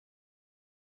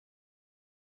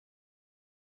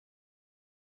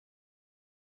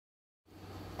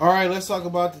All right, let's talk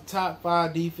about the top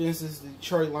 5 defenses the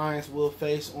Detroit Lions will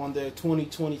face on their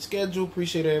 2020 schedule.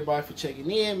 Appreciate everybody for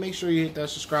checking in. Make sure you hit that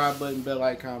subscribe button, bell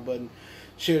icon button.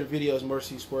 Share the videos.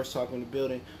 Mercy Sports Talk in the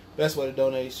building. Best way to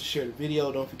donate is to share the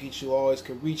video. Don't forget you always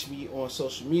can reach me on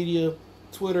social media,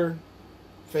 Twitter,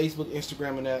 Facebook,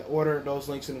 Instagram in that order. Those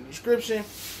links in the description.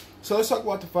 So let's talk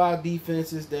about the 5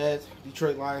 defenses that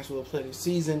Detroit Lions will play this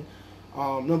season.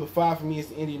 Number 5 for me is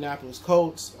the Indianapolis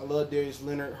Colts. I love Darius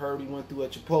Leonard. Heard he went through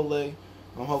at Chipotle.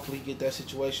 Hopefully get that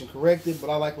situation corrected. But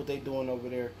I like what they're doing over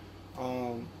there.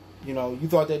 You know, you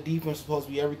thought that defense was supposed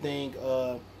to be everything.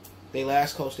 They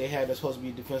last coach they had that's supposed to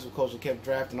be a defensive coach that kept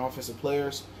drafting offensive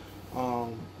players.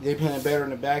 They're playing better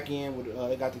in the back end. With,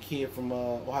 they got the kid from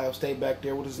Ohio State back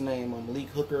there. What is his name? Malik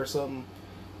Hooker or something.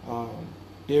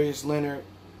 Darius Leonard.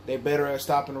 They're better at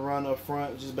stopping the run up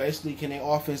front. Just basically, can their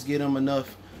offense get them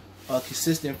enough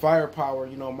consistent firepower?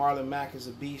 You know, Marlon Mack is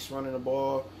a beast running the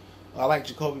ball. I like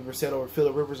Jacoby Brissett over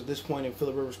Phillip Rivers at this point in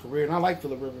Phillip Rivers' career, and I like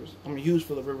Phillip Rivers. I'm a huge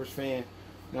Phillip Rivers fan.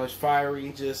 You know, he's fiery.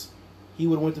 He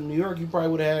would have went to New York. He probably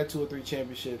would have had 2 or 3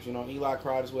 championships. You know, Eli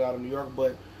cried his way out of New York,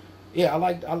 but yeah,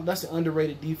 that's an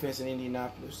underrated defense in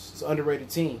Indianapolis. It's an underrated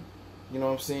team. You know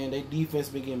what I'm saying? Their defense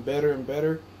been getting better and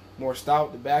better, more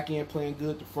stout. The back end playing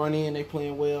good. The front end they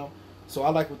playing well. So I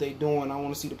like what they're doing. I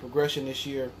want to see the progression this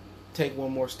year. Take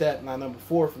one more step. Now, number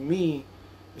 4 for me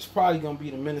is probably going to be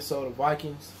the Minnesota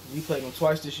Vikings. We played them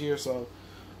twice this year, so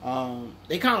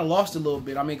they kind of lost a little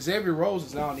bit. I mean, Xavier Rhodes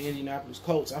is now in the Indianapolis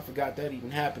Colts. I forgot that even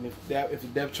happened if the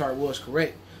depth chart was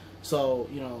correct. So,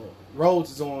 you know, Rhodes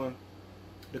is on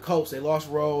the Colts. They lost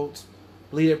Rhodes. I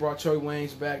believe they brought Troy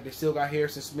Waynes back. They still got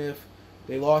Harrison Smith.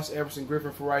 They lost Everson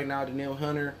Griffin for right now, Danielle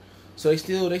Hunter. So they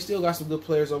still got some good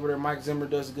players over there. Mike Zimmer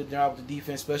does a good job with the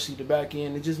defense, especially the back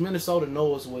end. And just Minnesota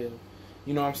knows well.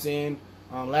 You know what I'm saying?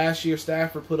 Last year,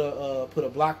 Stafford put a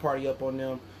block party up on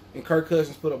them, and Kirk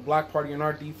Cousins put a block party on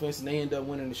our defense, and they ended up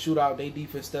winning the shootout. Their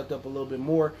defense stepped up a little bit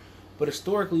more. But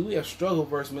historically, we have struggled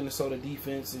versus Minnesota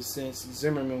defenses since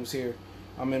Zimmerman was here.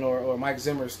 Or Mike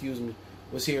Zimmer, excuse me,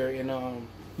 was here. And,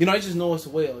 you know, they just know us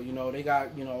well. You know, they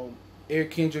got, you know,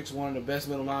 Eric Kendricks, one of the best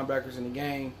middle linebackers in the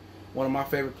game. One of my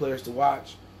favorite players to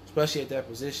watch, especially at that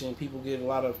position. People get a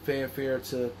lot of fanfare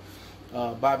to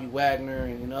Bobby Wagner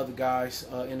and other guys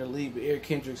in the league, but Eric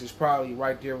Kendricks is probably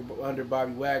right there under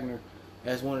Bobby Wagner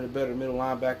as one of the better middle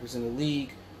linebackers in the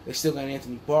league. They still got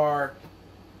Anthony Barr.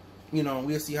 You know,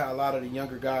 we'll see how a lot of the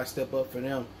younger guys step up for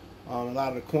them. A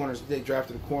lot of the corners, they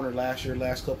drafted a corner last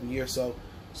couple of years, so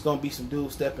it's going to be some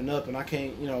dudes stepping up, and I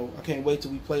can't wait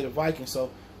till we play the Vikings.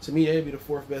 So to me, they'd be the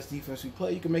 4th best defense we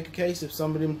play. You can make a case if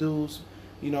some of them dudes,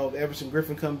 you know, if Everson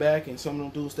Griffin come back and some of them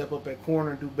dudes step up at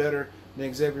corner and do better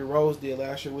than Xavier Rhodes did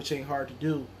last year, which ain't hard to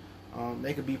do.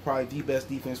 They could be probably the best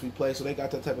defense we play. So they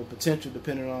got that type of potential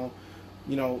depending on,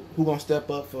 you know, who going to step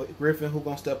up for Griffin, who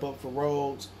going to step up for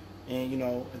Rhodes. And, you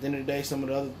know, at the end of the day, some of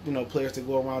the other, you know, players that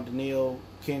go around Danielle,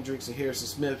 Kendricks, and Harrison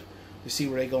Smith to see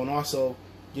where they go. And also,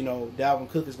 you know, Dalvin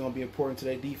Cook is going to be important to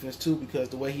their defense too, because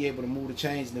the way he able to move the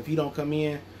chains. And if he don't come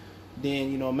in,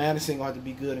 then, you know, Madison going to have to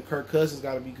be good and Kirk Cousins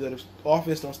got to be good. If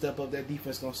offense don't step up, that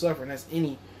defense going to suffer. And that's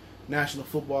any National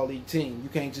Football League team. You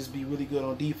can't just be really good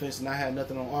on defense and not have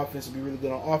nothing on offense, and be really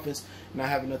good on offense and not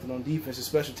having nothing on defense. The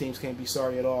special teams can't be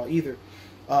sorry at all either.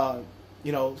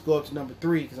 You know, let's go up to number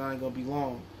 3 because I ain't going to be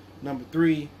long. Number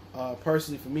 3,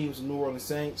 personally for me, was the New Orleans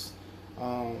Saints.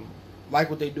 Like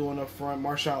what they doing up front.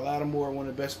 Marshawn Lattimore, one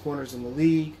of the best corners in the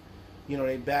league. You know,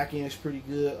 they back end is pretty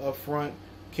good up front.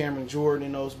 Cameron Jordan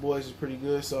and those boys is pretty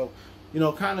good. So, you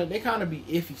know, they kind of be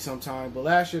iffy sometimes. But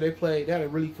last year they had a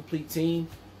really complete team.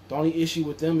 The only issue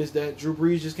with them is that Drew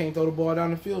Brees just can't throw the ball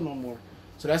down the field no more.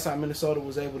 So that's how Minnesota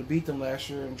was able to beat them last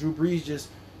year. And Drew Brees just,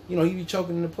 you know, he be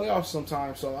choking in the playoffs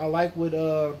sometimes. So I like what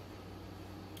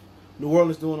New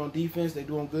Orleans doing on defense. They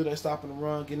doing good at stopping the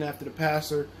run, getting after the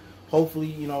passer. Hopefully,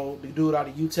 you know, the dude out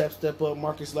of UTEP step up,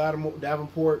 Marcus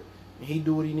Davenport, and he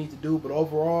do what he needs to do. But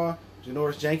overall,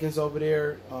 Janoris Jenkins over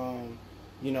there,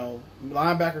 you know,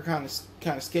 linebacker kind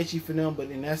of sketchy for them, but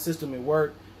in that system it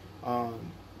worked. The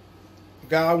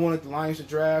guy I wanted the Lions to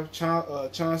draft,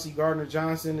 Chauncey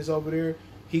Gardner-Johnson, is over there.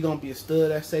 He gonna be a stud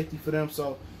at safety for them.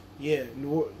 So yeah,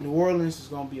 New Orleans is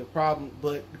gonna be a problem.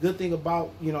 But the good thing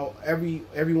about, you know, every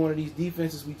one of these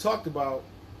defenses we talked about,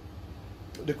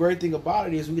 the great thing about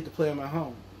it is we get to play them at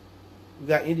home. We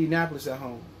got Indianapolis at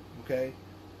home, okay?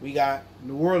 We got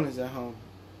New Orleans at home.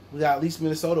 We got at least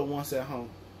Minnesota once at home.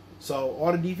 So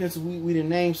all the defenses we didn't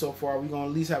name so far, we're going to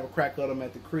at least have a crack at them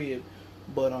at the crib.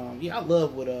 But, yeah, I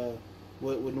love what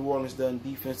New Orleans done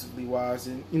defensively wise.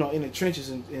 And, you know, in the trenches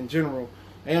in general,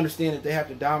 they understand that they have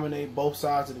to dominate both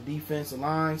sides of the defensive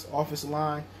lines, offensive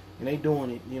line, and they doing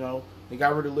it, you know. They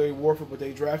got rid of Larry Warford, but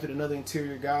they drafted another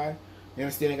interior guy. They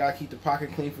understand they got to keep the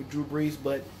pocket clean for Drew Brees,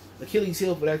 but Achilles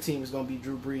heel for that team is going to be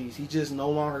Drew Brees. He just no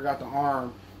longer got the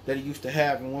arm that he used to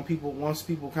have. And once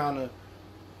people kind of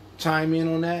chime in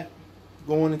on that,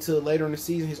 going into later in the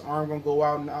season, his arm going to go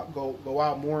out and go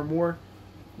out more and more.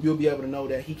 You'll be able to know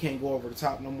that he can't go over the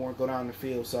top no more and go down the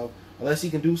field. So unless he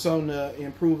can do something to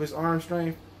improve his arm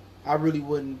strength, I really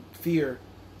wouldn't fear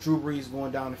Drew Brees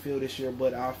going down the field this year.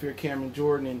 But I'll fear Cameron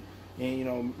Jordan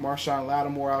and Marshawn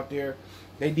Lattimore out there.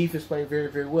 Their defense played very,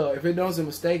 very well. If it doesn't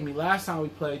mistake me, last time we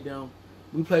played them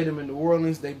in New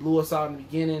Orleans. They blew us out in the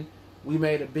beginning. We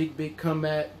made a big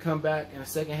comeback in the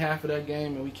second half of that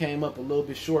game, and we came up a little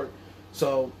bit short.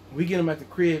 So we get them at the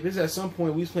crib. It's at some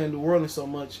point we was playing New Orleans so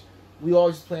much, we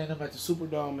always playing them at the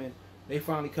Superdome, and they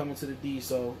finally come into the D.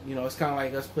 So it's kind of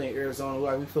like us playing Arizona.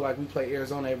 Like we feel like we play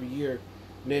Arizona every year,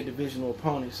 and they're divisional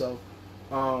opponents. So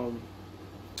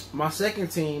my second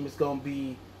team is going to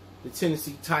be the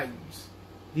Tennessee Titans.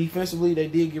 Defensively, they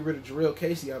did get rid of Jarrell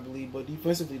Casey, I believe, but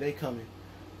defensively, they coming.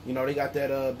 They got that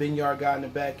Benyard guy in the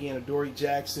back end, Adoree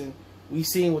Jackson. We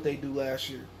seen what they do last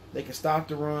year. They can stop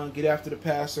the run, get after the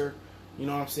passer. You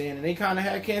know what I'm saying? And they kind of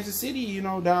had Kansas City,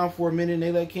 down for a minute, and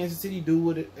they let Kansas City do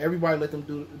what everybody let them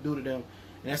do to them.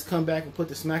 And that's come back and put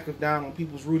the smackers down on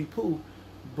people's Rudy Poo.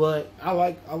 But I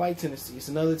like Tennessee. It's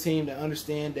another team that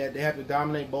understand that they have to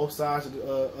dominate both sides of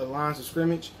the lines of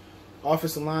scrimmage.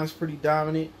 Offensive line is pretty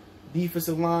dominant.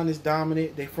 Defensive line is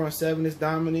dominant. Their front seven is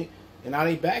dominant. And now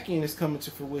their back end is coming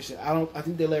to fruition. I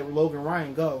think they let Logan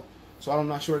Ryan go. So I'm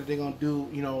not sure that they're going to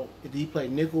do, if he play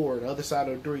nickel or the other side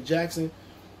of Adoree Jackson.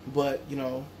 But,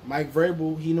 Mike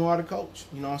Vrabel, he know how to coach.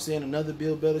 You know what I'm saying? Another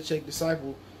Bill Belichick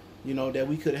disciple, that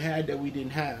we could have had that we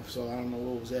didn't have. So I don't know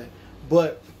what was that.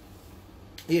 But,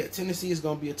 yeah, Tennessee is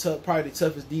going to be probably the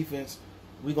toughest defense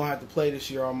we're going to have to play this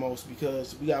year almost,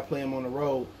 because we got to play them on the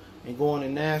road. And going to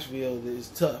Nashville is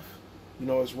tough.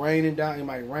 It's raining down. It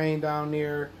might rain down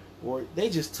there. Or they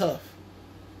just tough.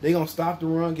 They going to stop the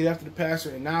run, get after the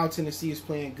passer. And now Tennessee is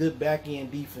playing good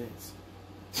back-end defense.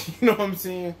 You know what I'm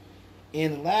saying?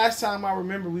 And the last time I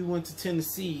remember we went to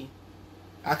Tennessee,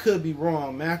 I could be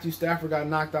wrong. Matthew Stafford got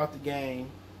knocked out the game.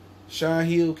 Sean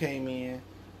Hill came in.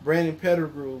 Brandon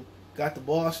Pettigrew got the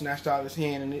ball snatched out of his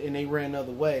hand, and they ran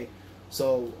another way.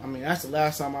 So, that's the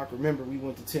last time I can remember we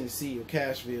went to Tennessee or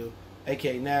Cashville,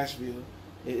 a.k.a. Nashville.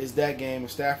 It's that game, and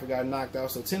Stafford got knocked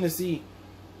out. So, Tennessee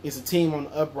is a team on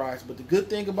the uprise. But the good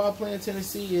thing about playing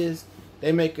Tennessee is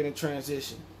they making a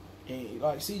transition. And,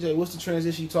 like, CJ, what's the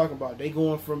transition you talking about? They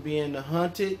going from being the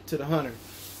hunted to the hunter.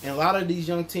 And a lot of these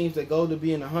young teams that go to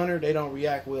being the hunter, they don't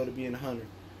react well to being the hunter.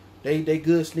 They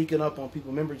good sneaking up on people.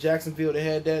 Remember Jacksonville, they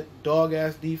had that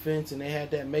dog-ass defense, and they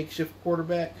had that makeshift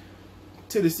quarterback.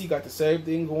 Tennessee got the same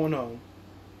thing going on.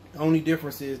 The only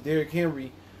difference is Derrick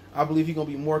Henry, I believe he's going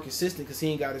to be more consistent because he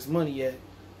ain't got his money yet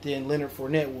than Leonard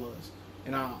Fournette was.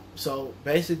 And so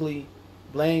basically,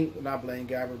 Blake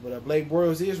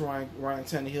Bortles is Ryan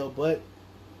Tannehill, but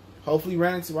hopefully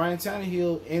Ryan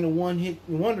Tannehill ain't a one-hit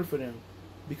wonder for them,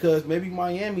 because maybe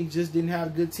Miami just didn't have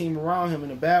a good team around him,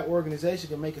 and a bad organization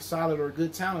can make a solid or a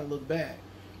good talent look bad.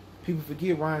 People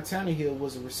forget Ryan Tannehill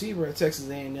was a receiver at Texas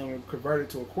A&M and converted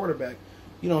to a quarterback.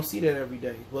 You don't see that every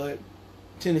day, but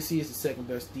Tennessee is the second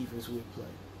best defense we've played.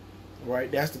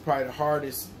 Right, that's probably the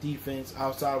hardest defense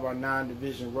outside of our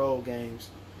non-division road games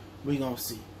we're going to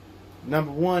see.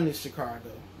 Number one is Chicago.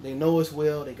 They know us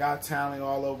well. They got talent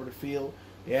all over the field.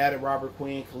 They added Robert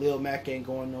Quinn. Khalil Mack ain't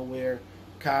going nowhere.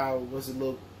 Kyle,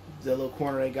 the little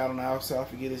corner they got on the outside? I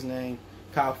forget his name.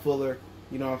 Kyle Fuller.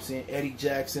 You know what I'm saying? Eddie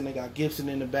Jackson. They got Gibson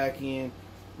in the back end.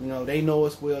 They know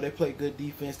us well. They play good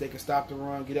defense. They can stop the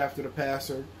run, get after the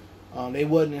passer. They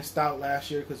wasn't in stout last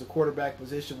year because the quarterback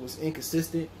position was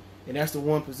inconsistent. And that's the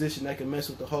one position that can mess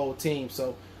with the whole team.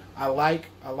 So I like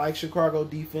Chicago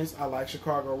defense. I like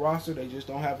Chicago roster. They just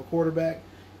don't have a quarterback.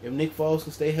 If Nick Foles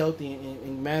can stay healthy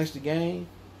and manage the game,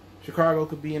 Chicago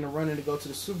could be in the running to go to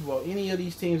the Super Bowl. Any of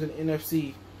these teams in the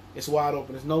NFC, it's wide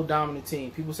open. There's no dominant team.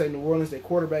 People say New Orleans, their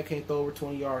quarterback can't throw over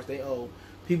 20 yards. They owe.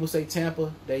 People say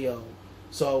Tampa, they owe.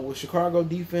 So with Chicago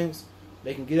defense,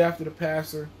 they can get after the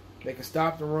passer. They can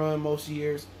stop the run most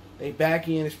years. They back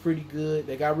end is pretty good.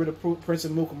 They got rid of Prince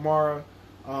and Mukamara.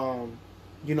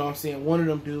 You know what I'm saying? One of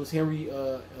them dudes, Henry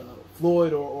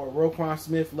Floyd or Roquan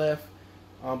Smith left.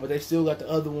 But they still got the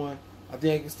other one. I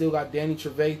think they still got Danny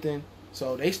Trevathan.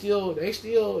 So they still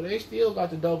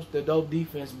got the dope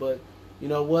defense. But you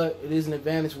know what? It is an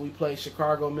advantage when we play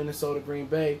Chicago, Minnesota, Green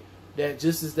Bay. That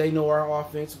just as they know our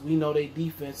offense, we know their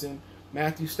defense. And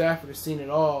Matthew Stafford has seen it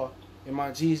all in my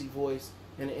Jeezy voice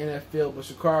in the NFL. But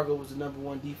Chicago was the number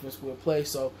one defense we'll play.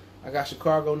 So I got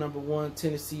Chicago number 1,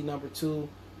 Tennessee number 2.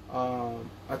 I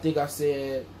think I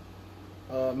said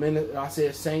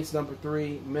Saints number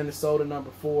 3, Minnesota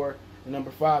number 4, and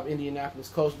number 5 Indianapolis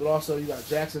Colts. But also you got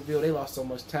Jacksonville. They lost so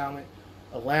much talent.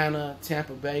 Atlanta,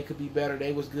 Tampa Bay could be better.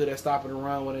 They was good at stopping the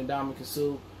run with Ndamukong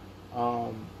Suh.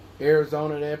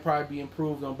 Arizona, they'll probably be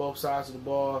improved on both sides of the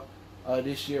ball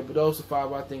this year. But those are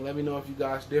 5 I think. Let me know if you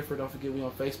guys differ. Don't forget we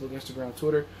on Facebook, Instagram,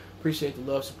 Twitter. Appreciate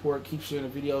the love, support. Keep sharing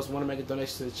the videos. Want to make a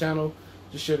donation to the channel?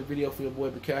 Just share the video for your boy,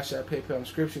 but Cash App, PayPal,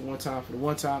 description. One time for the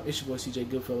one time. It's your boy CJ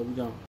Goodfellow. We gone.